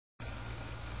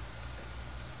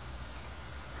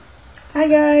Hi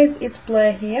guys, it's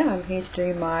Blair here. I'm here to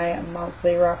do my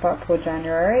monthly wrap up for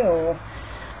January, or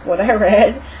what I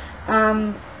read.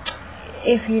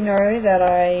 If you know that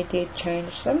I did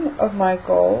change some of my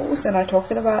goals, and I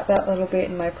talked about that a little bit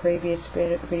in my previous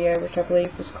video, which I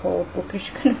believe was called Bookish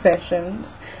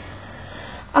Confessions.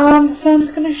 So I'm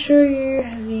just going to show you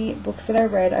the books that I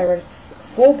read. I read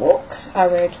 4 books. I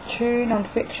read 2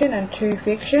 non-fiction and 2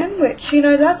 fiction, which, you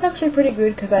know, that's actually pretty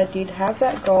good because I did have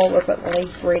that goal of at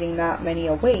least reading that many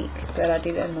a week, but I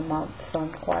did it in the month, so I'm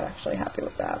quite actually happy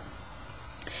with that.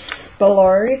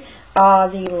 Below are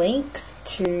the links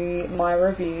to my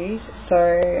reviews,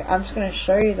 so I'm just going to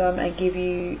show you them and give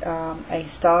you a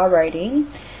star rating,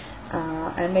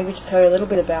 and maybe just tell you a little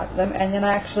bit about them, and then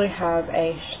I actually have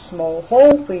a small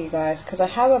haul for you guys because I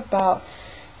have about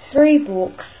 3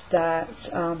 books that,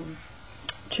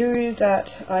 2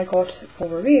 that I got for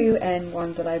review and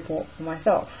 1 that I bought for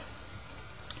myself.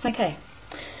 Okay,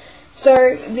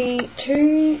 so the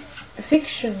 2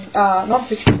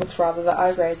 non-fiction books rather that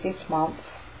I read this month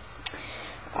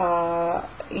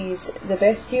is The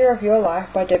Best Year of Your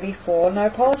Life by Debbie Ford, and I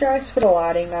apologise for the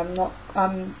lighting.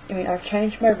 I've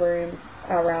changed my room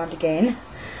around again,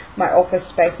 my office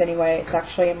space anyway. It's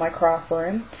actually in my craft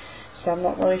room, so I'm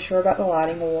not really sure about the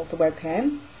lighting or the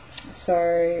webcam. So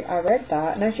I read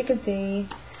that, and as you can see,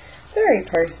 very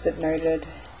post-it noted,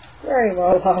 very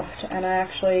well loved, and I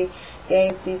actually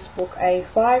gave this book a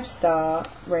 5-star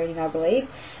rating, I believe.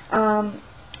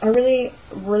 I really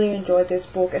enjoyed this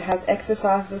book. It has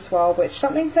exercises as well, which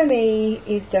something for me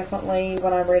is definitely,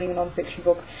 when I'm reading a non-fiction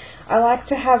book, I like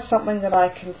to have something that I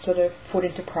can sort of put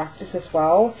into practice as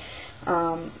well.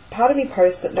 Part of me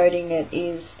post-it noting it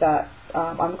is that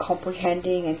I'm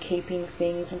comprehending and keeping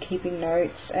things and keeping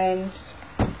notes, and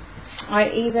I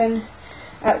even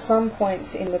at some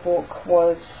points in the book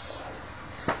was,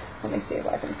 let me see if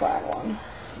I can find one,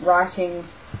 writing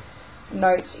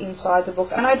notes inside the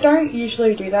book. And I don't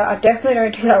usually do that. I definitely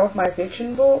don't do that with my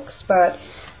fiction books, but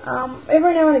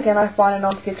every now and again I find a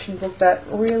non-fiction book that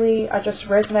really I just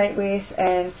resonate with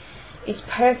and is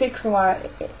perfect for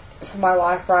my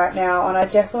life right now, and I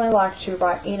definitely like to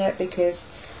write in it because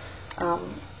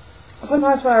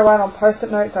sometimes when I write on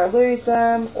post-it notes I lose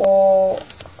them, or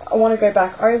I want to go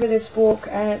back over this book,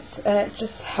 and it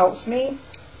just helps me.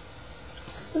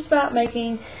 This is about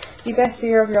making the best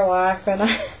year of your life,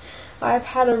 and I've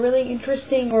had a really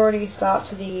interesting already start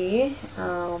to the year,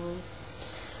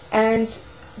 and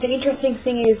the interesting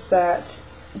thing is that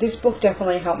this book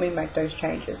definitely helped me make those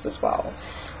changes as well,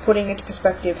 putting into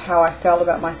perspective how I felt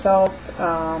about myself,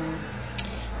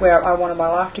 where I wanted my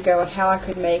life to go, and how I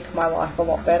could make my life a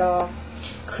lot better,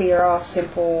 clearer,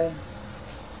 simple,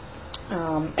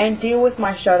 and deal with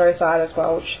my shadow side as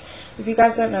well, which, if you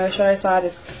guys don't know, shadow side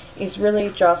is really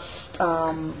just,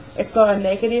 it's not a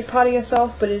negative part of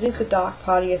yourself, but it is a dark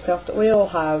part of yourself that we all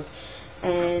have,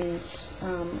 and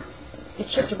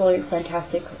it's just a really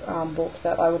fantastic book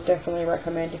that I would definitely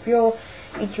recommend if you're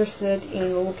interested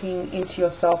in looking into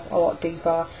yourself a lot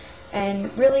deeper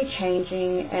and really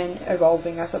changing and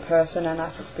evolving as a person and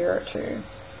as a spirit too.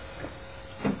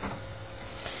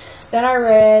 Then I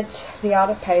read The Art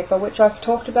of Paper, which I've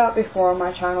talked about before on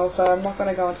my channel, so I'm not going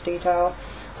to go into detail.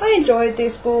 I enjoyed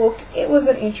this book. It was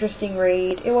an interesting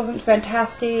read. It wasn't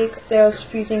fantastic. There was a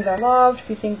few things I loved, a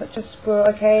few things that just were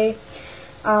okay.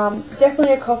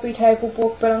 Definitely a coffee table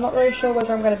book, but I'm not really sure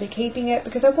whether I'm going to be keeping it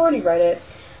because I've already read it,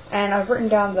 and I've written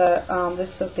down the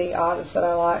list of the artists that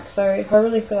I like, so if I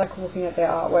really feel like looking at their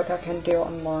artwork I can do it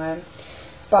online.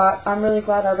 But I'm really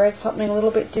glad I read something a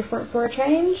little bit different for a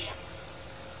change.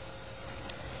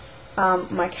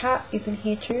 My cat is in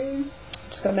here too.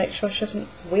 Just gotta make sure she doesn't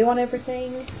wee on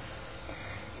everything.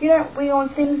 You don't wee on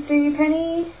things, do you,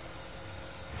 Penny?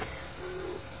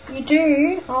 You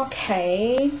do?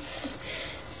 Okay.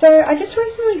 So I just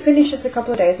recently finished this a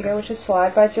couple of days ago, which is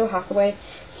Slide by Jill Hathaway.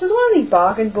 This is one of the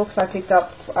bargain books I picked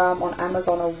up on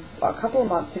Amazon a couple of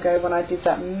months ago when I did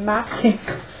that massive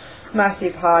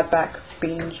hardback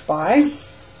binge buy.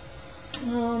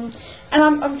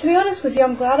 And to be honest with you,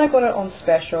 I'm glad I got it on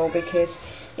special because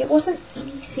it wasn't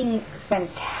anything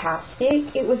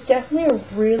fantastic. It was definitely a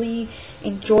really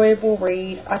enjoyable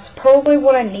read. It's probably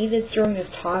what I needed during this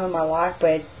time in my life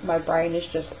where my brain is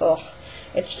just,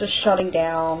 it's just shutting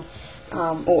down,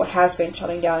 or it has been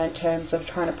shutting down in terms of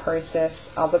trying to process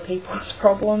other people's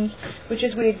problems, which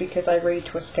is weird because I read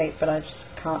to escape, but I just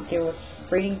can't deal with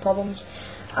reading problems.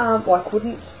 Well, I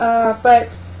couldn't, but,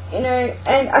 you know,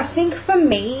 and I think for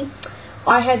me,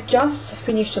 I had just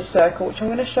finished A Circle, which I'm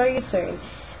going to show you soon,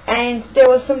 and there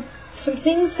were some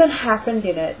things that happened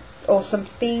in it, or some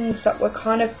things that were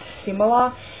kind of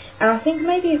similar, And I think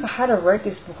maybe if I had read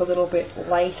this book a little bit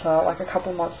later, like a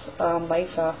couple months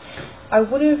later, I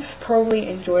would have probably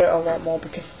enjoyed it a lot more,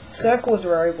 because Circle was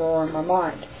very raw in my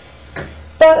mind.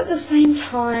 But at the same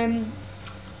time,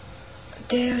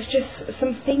 there was just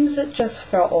some things that just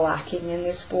felt lacking in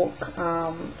this book.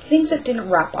 Things that didn't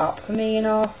wrap up for me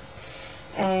enough.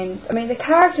 And, I mean, the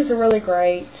characters are really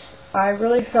great. I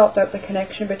really felt that the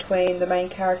connection between the main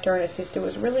character and his sister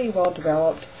was really well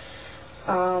developed.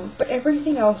 But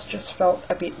everything else just felt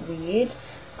a bit weird.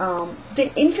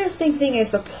 The interesting thing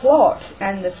is the plot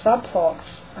and the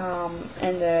subplots,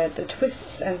 and the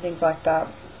twists and things like that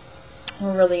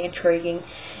were really intriguing.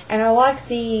 And I like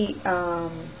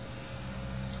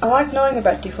I like knowing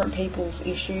about different people's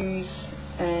issues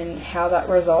and how that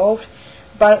resolved.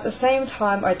 But at the same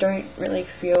time, I don't really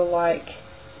feel like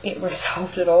it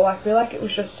resolved at all. I feel like it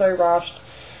was just so rushed.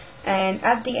 And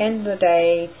at the end of the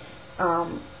day,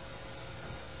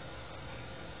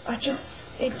 it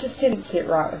just didn't sit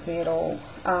right with me at all.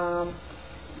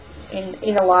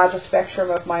 In a larger spectrum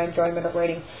of my enjoyment of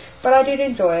reading. But I did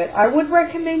enjoy it. I would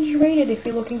recommend you read it if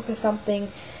you're looking for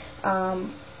something,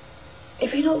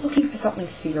 if you're not looking for something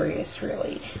serious,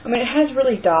 really. I mean, it has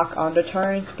really dark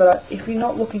undertones, but if you're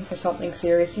not looking for something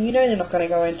serious, and you know you're not going to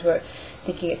go into it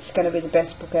thinking it's going to be the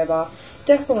best book ever,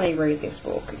 definitely read this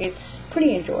book. It's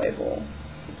pretty enjoyable.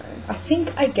 I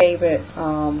think I gave it,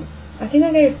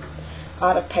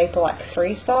 Art of Paper like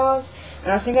 3 stars,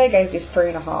 and I think I gave this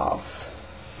 3.5.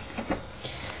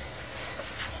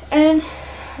 And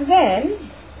then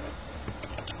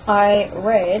I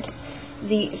read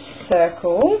The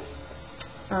Circle,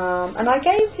 and I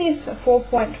gave this a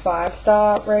 4.5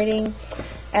 star rating.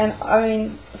 And I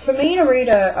mean, for me to read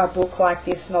a book like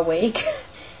this in a week,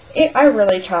 I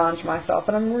really challenged myself,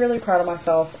 and I'm really proud of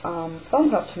myself.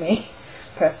 Thumbs up to me,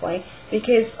 personally,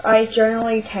 because I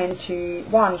generally tend to,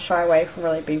 1, shy away from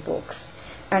really big books,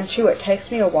 and 2, it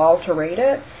takes me a while to read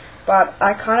it. But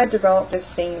I kind of developed this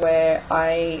thing where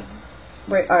I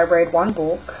read one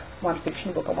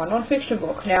fiction book and one non-fiction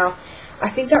book. Now, I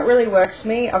think that really works for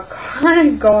me. I've kind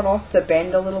of gone off the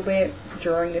bend a little bit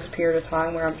during this period of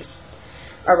time where I'm just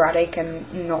erratic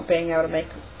and not being able to make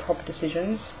proper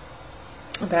decisions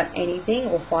about anything,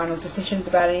 or final decisions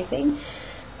about anything.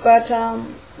 But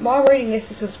while reading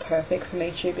this was perfect for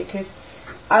me too, because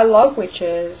I love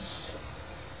witches,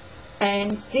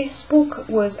 and this book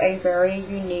was a very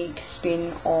unique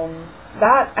spin on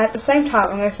that. At the same time,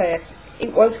 I'm going to say this,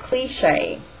 it was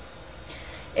cliche.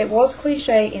 It was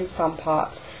cliche in some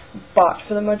parts, but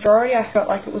for the majority I felt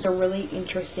like it was a really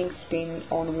interesting spin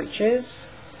on witches.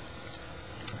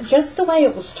 Just the way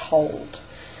it was told.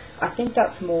 I think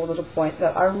that's more to the point,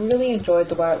 that I really enjoyed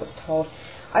the way it was told.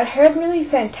 I'd heard really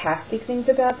fantastic things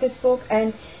about this book,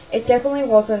 and it definitely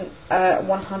wasn't a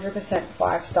 100%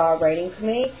 5-star rating for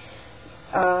me.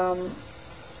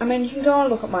 I mean, you can go and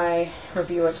look at my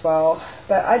review as well,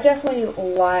 but I definitely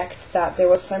liked that there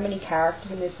were so many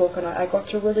characters in this book, and I got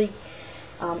to really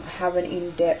have an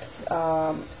in-depth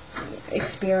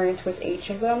experience with each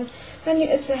of them. And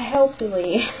it's a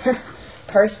healthily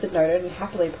post-it noted and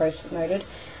happily post-it noted.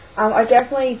 I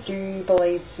definitely do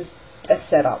believe this is a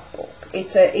setup book.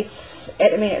 It's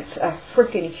a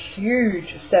freaking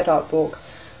huge setup book,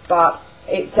 but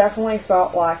it definitely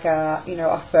felt like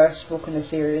a first book in the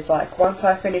series. Like, once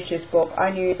I finished this book,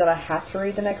 I knew that I had to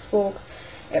read the next book.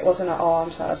 It wasn't I'm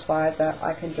satisfied that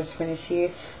I can just finish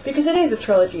here, because it is a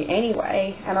trilogy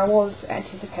anyway, and I was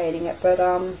anticipating it. But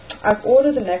I've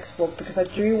ordered the next book because I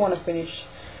do want to finish.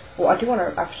 Well, I do want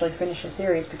to actually finish the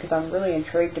series because I'm really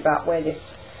intrigued about where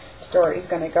this story is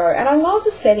going to go. And I love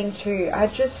the setting too.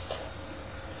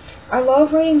 I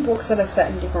love reading books that are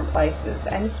set in different places,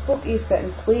 and this book is set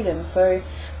in Sweden. So,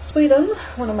 Sweden,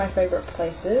 one of my favourite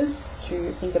places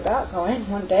to think about going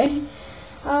one day.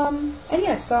 And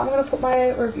yeah, so I'm going to put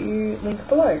my review link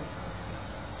below.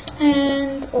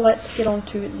 And let's get on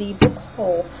to the book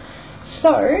haul.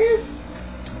 So,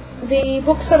 the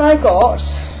books that I got,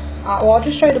 I'll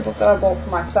just show you the book that I bought for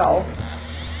myself.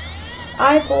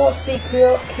 I bought The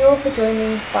Cure for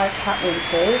Dreaming by Kat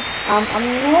Winters. I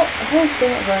haven't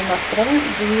seen it very much, but I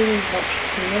don't really watch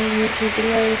too many YouTube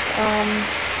videos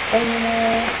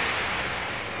anymore.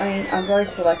 I mean, I'm very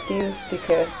selective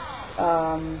because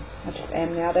I just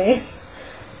am nowadays.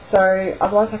 So,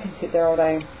 otherwise I can sit there all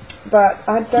day. But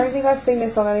I don't think I've seen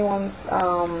this on anyone's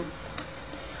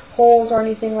hauls or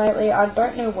anything lately. I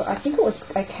don't know what, I think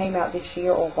it came out this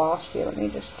year or last year. Let me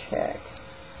just check.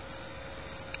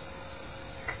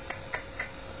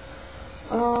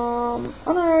 Oh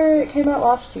no, it came out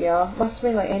last year. Must have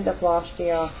been like end of last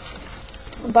year.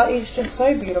 But it's just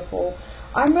so beautiful.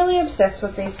 I'm really obsessed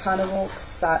with these kind of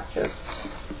books that just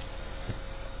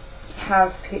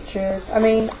have pictures. I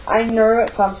mean, I know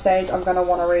at some stage I'm going to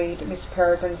want to read Miss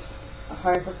Peregrine's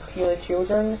Home for Peculiar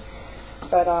Children,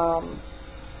 but I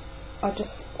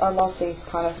love these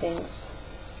kind of things.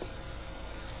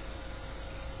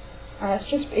 And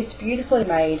it's beautifully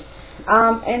made.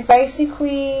 And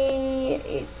basically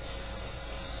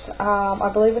it's, I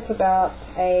believe it's about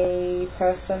a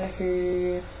person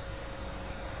who,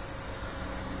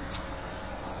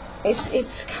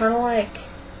 it's kind of like,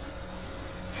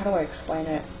 how do I explain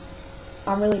it?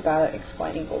 I'm really bad at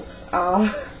explaining books.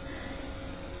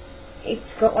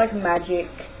 It's got like magic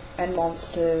and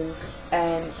monsters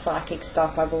and psychic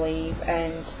stuff, I believe,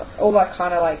 and all that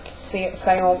kind of like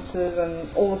seances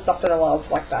and all the stuff that I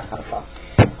love, like that kind of stuff.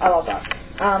 I love that.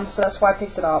 So that's why I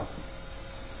picked it up.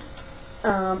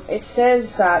 It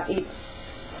says that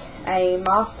it's a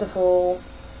masterful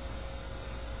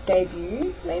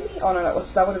debut, maybe? Oh no,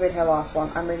 that would have been her last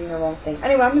one. I'm reading the wrong thing.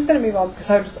 Anyway, I'm just going to move on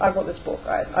because I bought this book,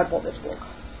 guys. I bought this book.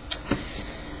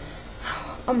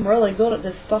 I'm really good at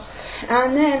this stuff.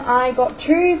 And then I got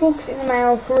 2 books in the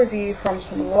mail for review from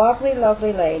some lovely,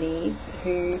 lovely ladies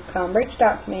who reached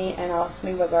out to me and asked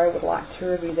me whether I would like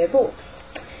to review their books.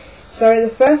 So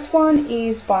the first one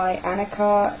is by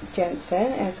Annika,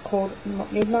 Jensen, and it's called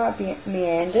Midnight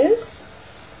Meanders.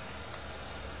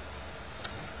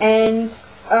 And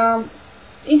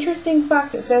interesting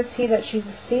fact, it says here that she's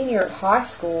a senior at high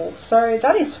school, so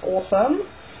that is awesome.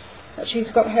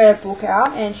 She's got her book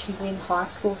out and she's in high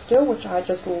school still, which I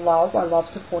just love. I love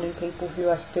supporting people who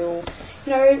are still,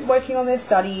 you know, working on their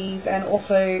studies and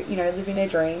also, you know, living their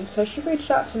dreams. So she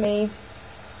reached out to me,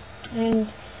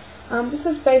 and this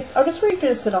is based, I'll just read you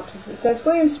the synopsis. It says,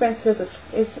 William Spencer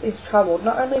is troubled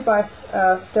not only by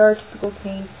stereotypical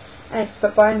teen angst,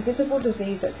 but by an invisible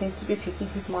disease that seems to be picking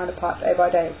his mind apart day by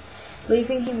day,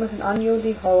 leaving him with an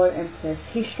unyielding, hollow emptiness.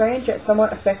 His strange yet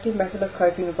somewhat effective method of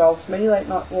coping involves many late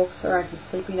night walks around his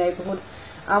sleepy neighbourhood,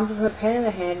 armed with a pen in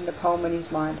the hand and a poem in his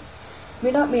mind.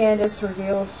 Midnight Meanders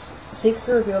seeks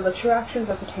to reveal the true actions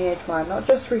of the teenage mind, not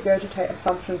just regurgitate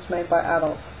assumptions made by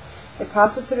adults. It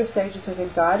passes through the stages of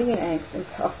anxiety and angst,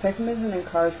 of pessimism and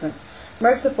encouragement,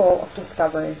 most of all of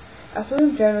discovery. As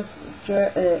William journeys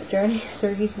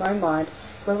through his own mind,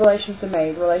 revelations are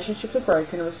made, relationships are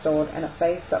broken and restored, and a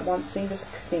faith that once seemed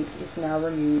extinct is now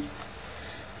renewed.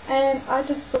 And I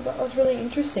just thought that was really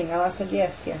interesting, and I said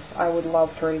yes, I would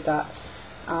love to read that.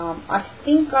 I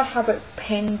think I have it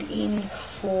penned in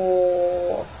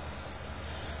for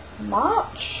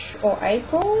March or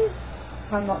April.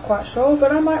 I'm not quite sure,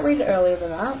 but I might read it earlier than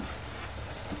that.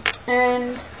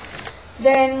 And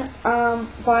then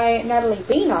by Natalie,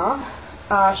 Bina,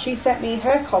 she sent me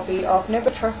her copy of Never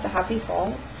Trust a Happy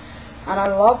Song, and I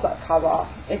love that cover.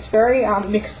 It's very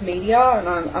mixed media, and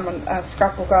I'm a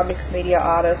scrapbooker, mixed media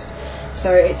artist,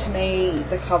 so to me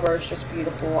the cover is just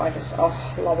beautiful. I just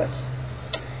love it.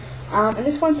 And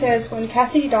this one says, when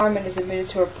Cassidy Diamond is admitted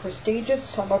to a prestigious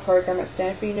summer program at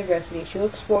Stanford University, she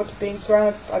looks forward to being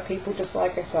surrounded by people just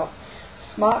like herself,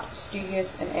 smart,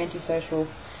 studious, and antisocial.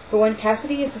 But when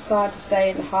Cassidy is assigned to stay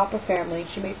in the Harper family,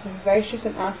 she meets a vivacious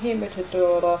and uninhibited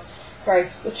daughter,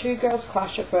 Grace. The 2 girls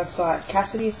clash at first sight.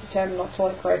 Cassidy is determined not to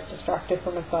let Grace distract her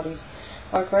from her studies,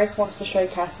 while Grace wants to show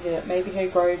Cassidy that maybe her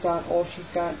grades aren't all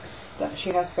that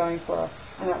she has going for her,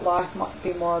 and that life might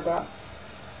be more about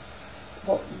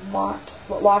what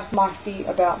life might be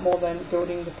about more than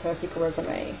building the perfect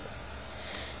resume.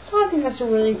 So I think that's a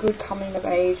really good coming of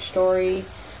age story.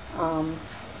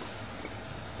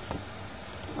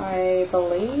 I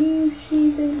believe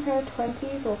she's in her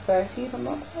 20s or 30s, I'm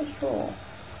not quite sure.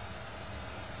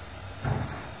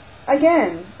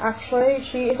 Again, actually,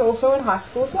 she is also in high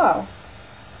school as well.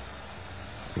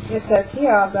 It says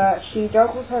here that she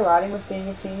juggles her writing with being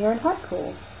a senior in high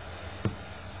school,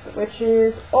 which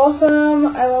is awesome.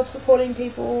 I love supporting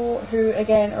people who,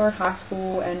 again, are in high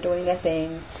school and doing their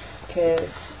thing,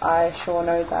 because I sure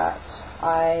know that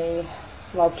I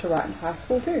love to write in high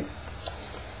school too.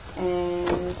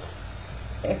 And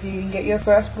if you can get your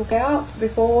first book out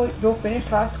before you're finished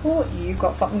high school, you've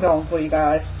got something going for you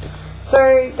guys.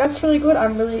 So that's really good.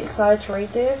 I'm really excited to read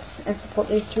this and support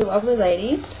these 2 lovely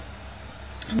ladies.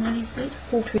 And that is it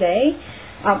for today.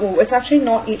 Well, it's actually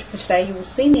not it for today. You will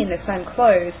see me in the same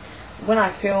clothes when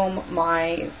I film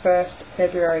my first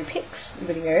February picks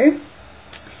video.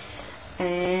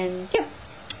 And yeah,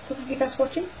 so thank you guys for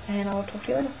watching, and I'll talk to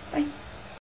you later. Bye.